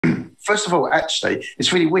first of all, actually,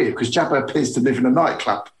 it's really weird because Jabba appears to live in a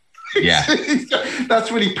nightclub. Yeah.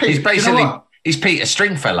 That's really Pete. He's basically, he's Peter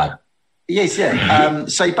Stringfellow. Yes, yeah.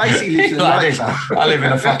 So he basically lives in a nightclub. I live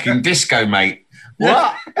in a fucking disco, mate.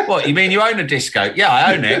 What? What, you mean you own a disco? Yeah,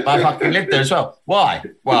 I own it, but I fucking live there as well. Why?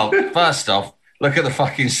 Well, first off, look at the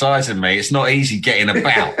fucking size of me. It's not easy getting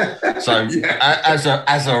about. So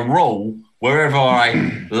as a rule, wherever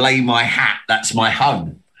I lay my hat, that's my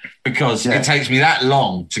home. Because it takes me that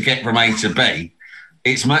long to get from A to B.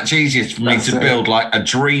 It's much easier for me to build like a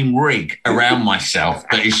dream rig around myself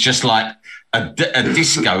that is just like a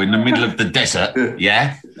disco in the middle of the desert.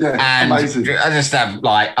 Yeah. And amazing. I just have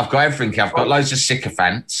I've got everything. I've got loads of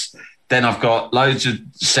sycophants. Then I've got loads of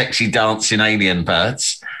sexy dancing alien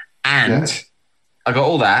birds. And I've got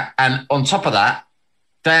all that. And on top of that,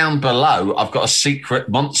 down below, I've got a secret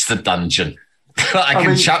monster dungeon that I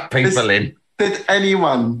can chuck people in. Did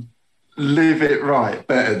anyone live it right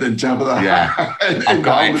better than Jabba the Hutt? Yeah, I've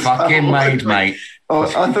got it fucking made, mate. Oh,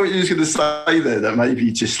 I thought you was going to say there that maybe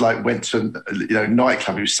you just went to a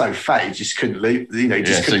nightclub. He was so fat, he just couldn't leave.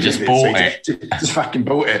 Just bought it. Just fucking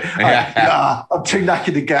bought it. I'm too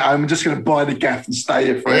knackered to get home. I'm just going to buy the gaff and stay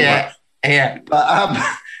here forever. Yeah. But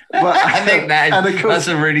I think that's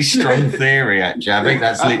a really strong theory, actually. I think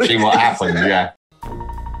that's literally what happened. Yeah.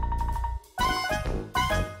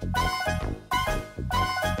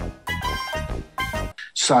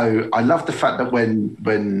 So I love the fact that when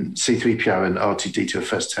C-3PO and R2-D2 are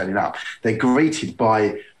first turning up, they're greeted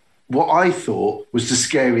by what I thought was the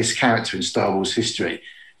scariest character in Star Wars history,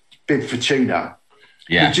 Bib Fortuna.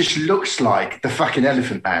 Yeah. Who just looks like the fucking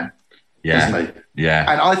Elephant Man. Yeah. Doesn't he? Yeah.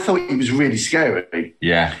 And I thought he was really scary.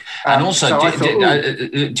 Yeah. And also,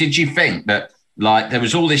 did you think that there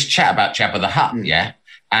was all this chat about Jabba the Hutt, yeah?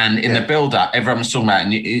 And in the build-up, everyone was talking about,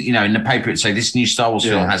 and in the paper it'd say this new Star Wars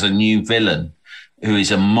film has a new villain who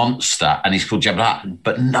is a monster, and he's called Jabba the Hutt.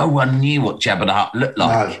 But no one knew what Jabba the Hutt looked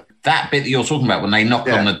like. No. That bit that you're talking about when they knock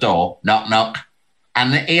on the door, knock, knock,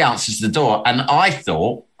 and he answers the door. And I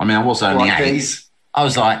thought, I was only 8. I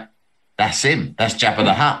was like, that's him. That's Jabba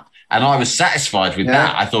the Hutt. And I was satisfied with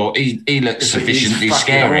that. I thought he looked sufficiently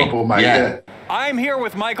scary. Horrible, mate. I'm here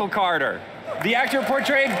with Michael Carter, the actor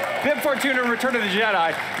portrayed Bib Fortuna in Return of the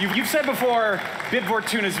Jedi. You've said before, Bib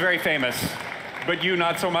Fortuna is very famous, but you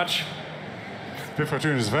not so much? Bib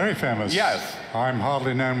Fortuna is very famous. Yes. I'm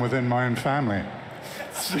hardly known within my own family.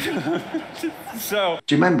 So,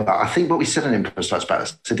 do you remember? I think what we said on Empire Strikes Back.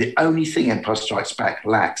 So the only thing Empire Strikes Back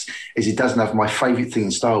lacks is it doesn't have my favourite thing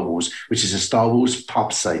in Star Wars, which is a Star Wars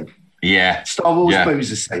pub scene. Yeah. Star Wars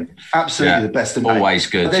boozer scene. Absolutely the best of always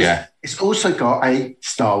good, It's also got a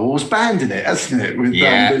Star Wars band in it, hasn't it? With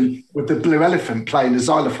the blue elephant playing the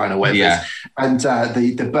xylophone or whatever it is. And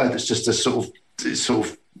the bird that's just a sort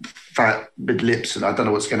of fat with lips, and I don't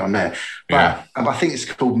know what's going on there. But I think it's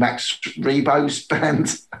called Max Rebo's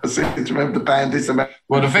band. I seem to remember the band is.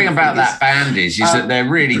 Well, the thing about that band is that they're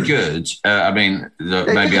really good.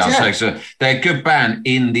 Maybe I'll say so. They're a good band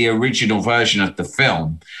in the original version of the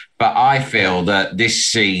film. But I feel that this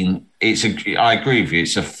scene, I agree with you,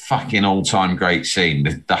 it's a fucking all-time great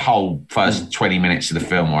scene. The whole first 20 minutes of the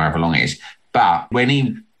film, or however long it is. But when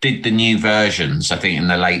he did the new versions, I think in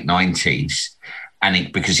the late 90s,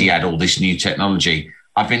 because he had all this new technology,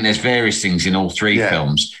 I think there's various things in all three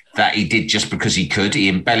films that he did just because he could. He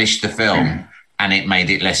embellished the film and it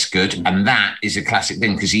made it less good. And that is a classic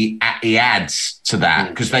thing because he adds to that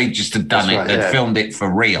because they just had done they'd filmed it for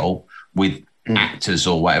real with actors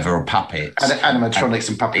or whatever, or puppets. Animatronics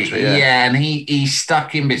and puppetry, and he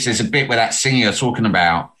stuck in bits. There's a bit where that singer you're talking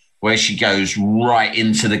about where she goes right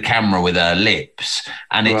into the camera with her lips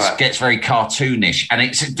and it gets very cartoonish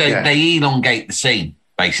and they elongate the scene,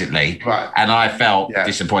 basically. Right. And I felt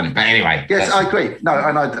disappointed. But anyway. Yes, I agree. No,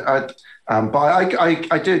 and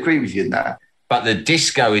I do agree with you in that. But the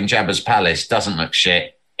disco in Jabba's palace doesn't look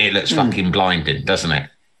shit. It looks fucking blinding, doesn't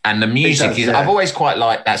it? And the music is, I've always quite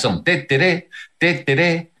liked that song. Oh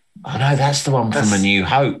no, that's the one from A New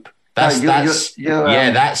Hope. That's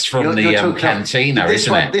from the Cantina,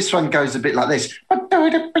 isn't it? This one goes a bit like this. It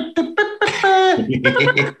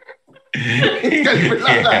goes a bit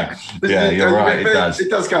like that. You're right. It does. It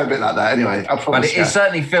does go a bit like that. Anyway, but it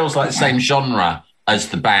certainly feels like the same genre as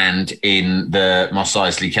the band in the Mos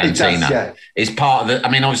Eisley Cantina. It does, it's part of the.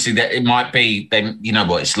 Obviously, that it might be. Then you know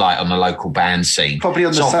what it's like on the local band scene. Probably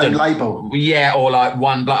on the same label. Yeah, or like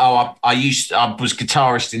one. I was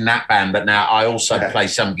guitarist in that band, but now I also play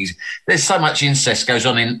some gigs. There's so much incest goes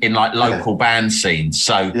on in like local band scenes.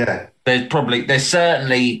 So there's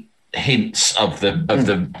certainly hints of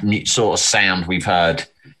the sort of sound we've heard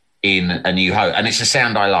in A New Hope, and it's a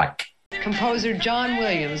sound I like. Composer John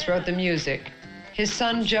Williams wrote the music. His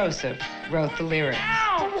son Joseph wrote the lyrics.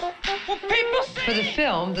 For the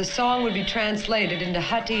film, the song would be translated into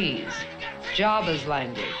Huttese, Jabba's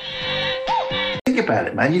language. Think about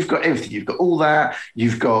it, man. You've got everything. You've got all that.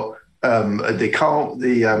 You've got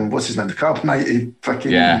what's his name? The carbonated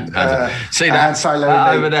fucking see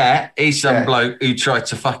that over there? He's some bloke who tried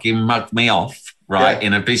to fucking mug me off, right,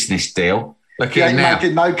 in a business deal. Look at him now.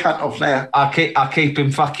 Making no cut off now. I keep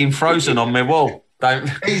him fucking frozen on my wall. Don't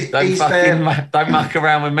muck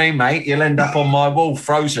around with me, mate. You'll end up on my wall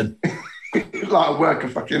frozen. Like a work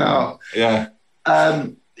of fucking art. Yeah.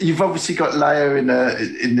 You've obviously got Leia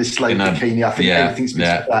in this slow bikini. I think everything's been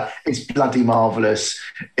that. It's bloody marvellous.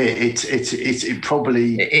 It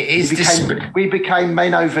probably we became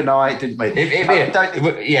men overnight, didn't we?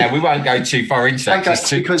 We won't go too far into that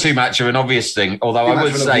because it's too much of an obvious thing. Although I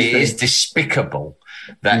would say it is despicable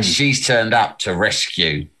that she's turned up to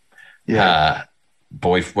rescue her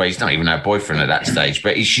boyfriend. Well, he's not even her boyfriend at that stage,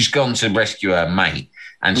 but she's gone to rescue her mate,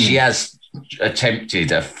 and she has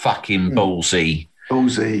attempted a fucking ballsy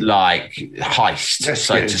like heist,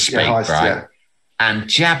 so to speak, right? Yeah. And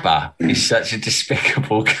Jabba is such a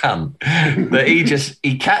despicable cunt that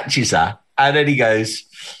he catches her and then he goes,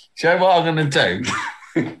 "Do you know what I'm going to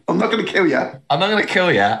do? I'm not going to kill you. I'm not going to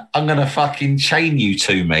kill you. I'm going to fucking chain you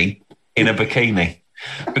to me in a bikini."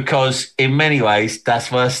 Because in many ways, that's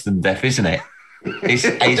worse than death, isn't it? It's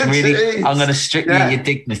really, I'm going to strip you your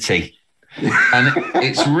dignity. And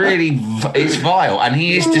it's vile. And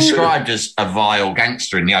he is described as a vile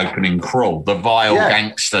gangster in the opening crawl, the vile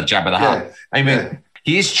gangster Jabba the Hutt. I mean,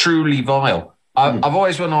 he is truly vile. I've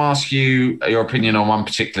always wanted to ask you your opinion on one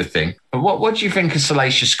particular thing. But what do you think of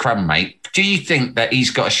Salacious Crumb, mate? Do you think that he's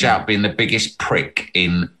got a shout being the biggest prick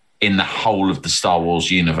in the whole of the Star Wars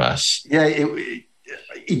universe? Yeah,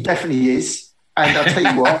 he definitely is. And I'll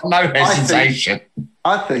tell you what. No hesitation.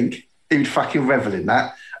 I think he would fucking revel in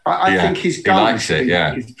that. I think his goal is to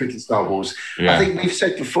be pretty Star Wars. Yeah. I think we've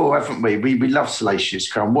said before, haven't we? We love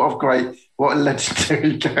Salacious Crumb. What a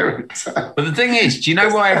legendary character. But the thing is, do you know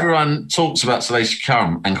why everyone talks about Salacious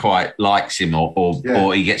Crumb and quite likes him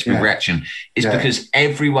or he gets big reaction? It's because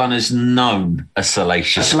everyone has known a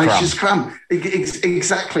Salacious Crumb.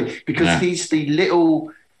 Exactly. Because he's the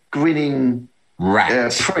little grinning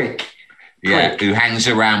rat prick. Yeah, who hangs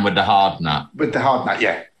around with the hard nut. With the hard nut,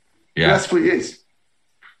 yeah. That's what he is.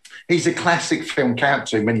 He's a classic film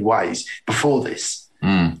character in many ways before this.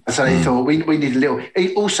 So they thought, we need a little...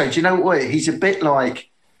 Also, do you know what? He's a bit like...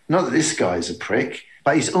 Not that this guy's a prick,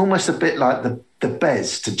 but he's almost a bit like the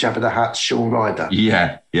Bez to Jabba the Hutt's Shaun Ryder.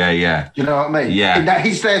 Yeah. You know what I mean? Yeah. In that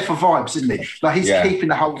he's there for vibes, isn't he? Like, he's keeping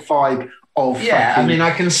the whole vibe of... Yeah, I mean,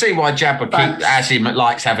 I can see why Jabba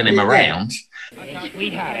likes having him around.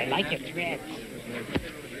 Sweetheart, I like your threads.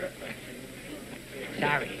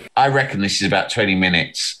 Sorry. I reckon this is about 20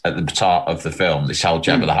 minutes at the start of the film, this whole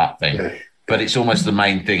Jabba the Hutt thing. Yeah. But it's almost the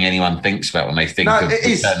main thing anyone thinks about when they think of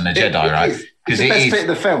Return of the Jedi, right? It's the best bit of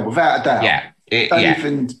the film, without a doubt. Yeah, it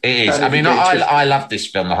is. I mean, I love this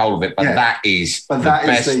film, the whole of it, but that is the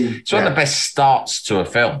best. It's one of the best starts to a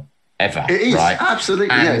film ever. It is, right? Absolutely,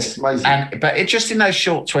 yes. Amazing. But it just in those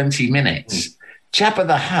short 20 minutes, Jabba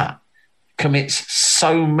the Hutt commits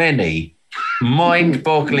so many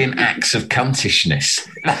mind-boggling acts of cuntishness,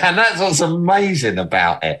 and that's what's amazing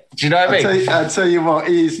about it. Do you know what I mean? I'll tell you what,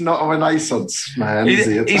 he's not a Renaissance man.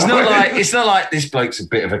 He's not like, it's not like this bloke's a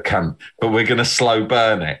bit of a cunt, but we're going to slow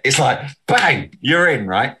burn it. It's like, bang, you're in,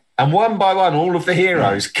 right? And one by one, all of the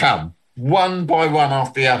heroes come one by one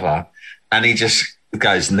after the other, and he just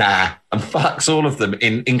goes nah and fucks all of them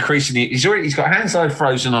in increasingly. He's got Handside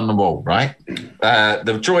frozen on the wall, right?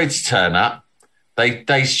 The droids turn up,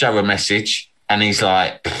 they show a message. And he's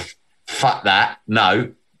like, fuck that.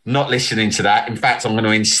 No, not listening to that. In fact, I'm going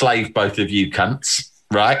to enslave both of you cunts,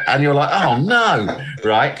 right? And you're like, oh, no,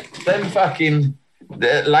 right? Then fucking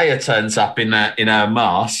Leia turns up in her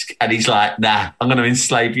mask and he's like, nah, I'm going to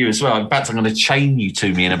enslave you as well. In fact, I'm going to chain you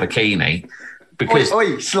to me in a bikini. Because...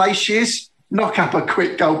 Oi, Salacious, knock up a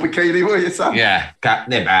quick gold bikini, will you, son? Yeah,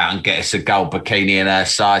 nip out and get us a gold bikini in her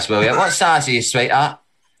size, will you? What size are you, sweetheart?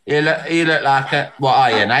 You look like a... What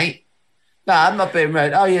are you, an 8? No, I'm not being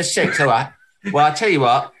rude. Oh, you're 6, all right. Well, I'll tell you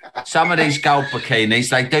what, some of these gold bikinis,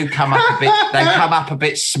 they do come up a bit, they come up a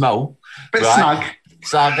bit small. Bit snug.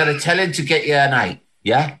 So I'm going to tell him to get you an 8,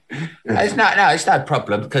 yeah? It's no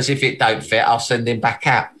problem, because if it don't fit, I'll send him back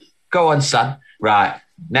out. Go on, son. Right,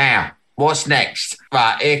 now, what's next?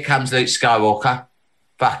 Right, here comes Luke Skywalker.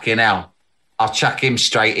 Fucking hell. I'll chuck him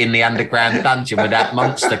straight in the underground dungeon with that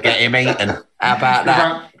monster, get him eaten. How about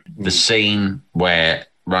that? The scene where...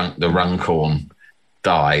 the Runcorn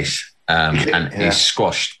dies and is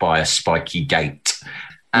squashed by a spiky gate.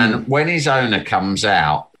 And when his owner comes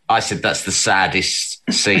out, I said that's the saddest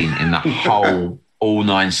scene in the all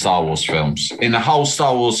 9 Star Wars films. In the whole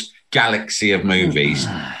Star Wars galaxy of movies,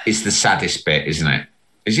 it's the saddest bit, isn't it?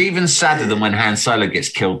 It's even sadder than when Han Solo gets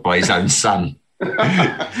killed by his own son. What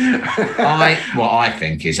I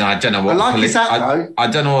think is, and I don't know what I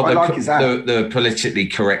don't know what the politically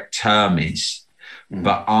correct term is,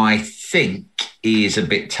 but I think he is a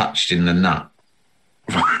bit touched in the nut.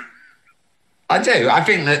 I do. I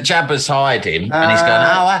think that Jabba's hired him, and he's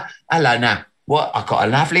going, hello now. What? I've got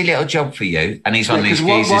a lovely little job for you. And he's on these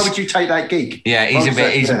geezers. Why would you take that gig? Yeah, he's a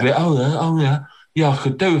bit, yeah, I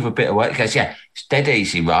could do with a bit of work. He goes, yeah, it's dead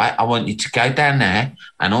easy, right? I want you to go down there,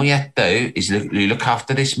 and all you have to do is look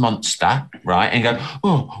after this monster, right? And go,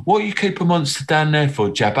 oh, what you keep a monster down there for,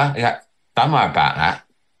 Jabba? Go, don't worry about that,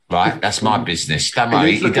 right? That's my business. Don't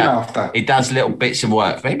worry. He does little bits of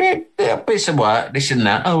work for me, little bits of work, this and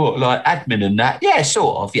that. Oh, what, like admin and that? Yeah,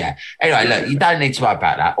 sort of, yeah. Anyway, look, you don't need to worry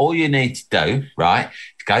about that. All you need to do, right,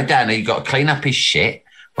 is go down there. You've got to clean up his shit.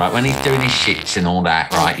 Right, when he's doing his shits and all that,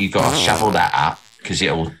 right, you've got to shovel that up because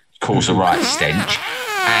it'll cause a right stench,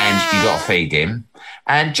 and you've got to feed him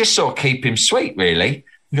and just sort of keep him sweet, really.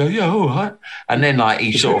 You go, yeah, all right. And then, like,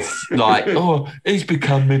 he sort of, like, oh, he's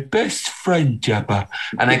become my best friend, Jabba.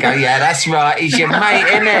 And I go, yeah, that's right, he's your mate,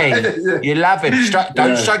 isn't he? You love him.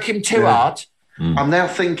 Don't strike him too hard. I'm now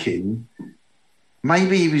thinking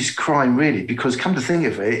maybe he was crying, really, because come to think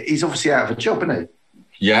of it, he's obviously out of a job, isn't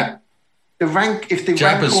he? Yeah.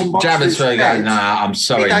 Jabba's very good. No, I'm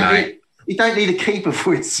sorry, mate. You don't need a keeper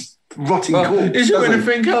for its rotting corpse. Is there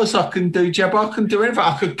anything else I can do, Jabba? I can do anything.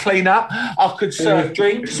 I could clean up. I could serve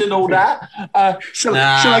drinks and all that. Shall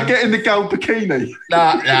I get in the gold bikini?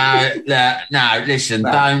 No. Listen,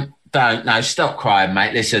 don't. No, stop crying,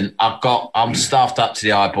 mate. Listen, I'm staffed up to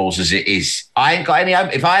the eyeballs as it is. I ain't got any.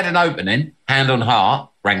 If I had an opening, hand on heart,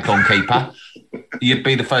 rank on keeper, you'd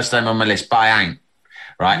be the first name on my list. But I ain't.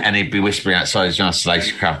 Right, and he'd be whispering outside his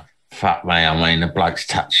isolation crowd, fuck me, I mean, the bloke's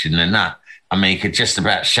touching the nut. I mean, he could just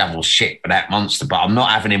about shovel shit with that monster, but I'm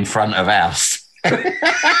not having him front of house.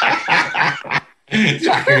 It's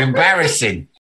fucking embarrassing.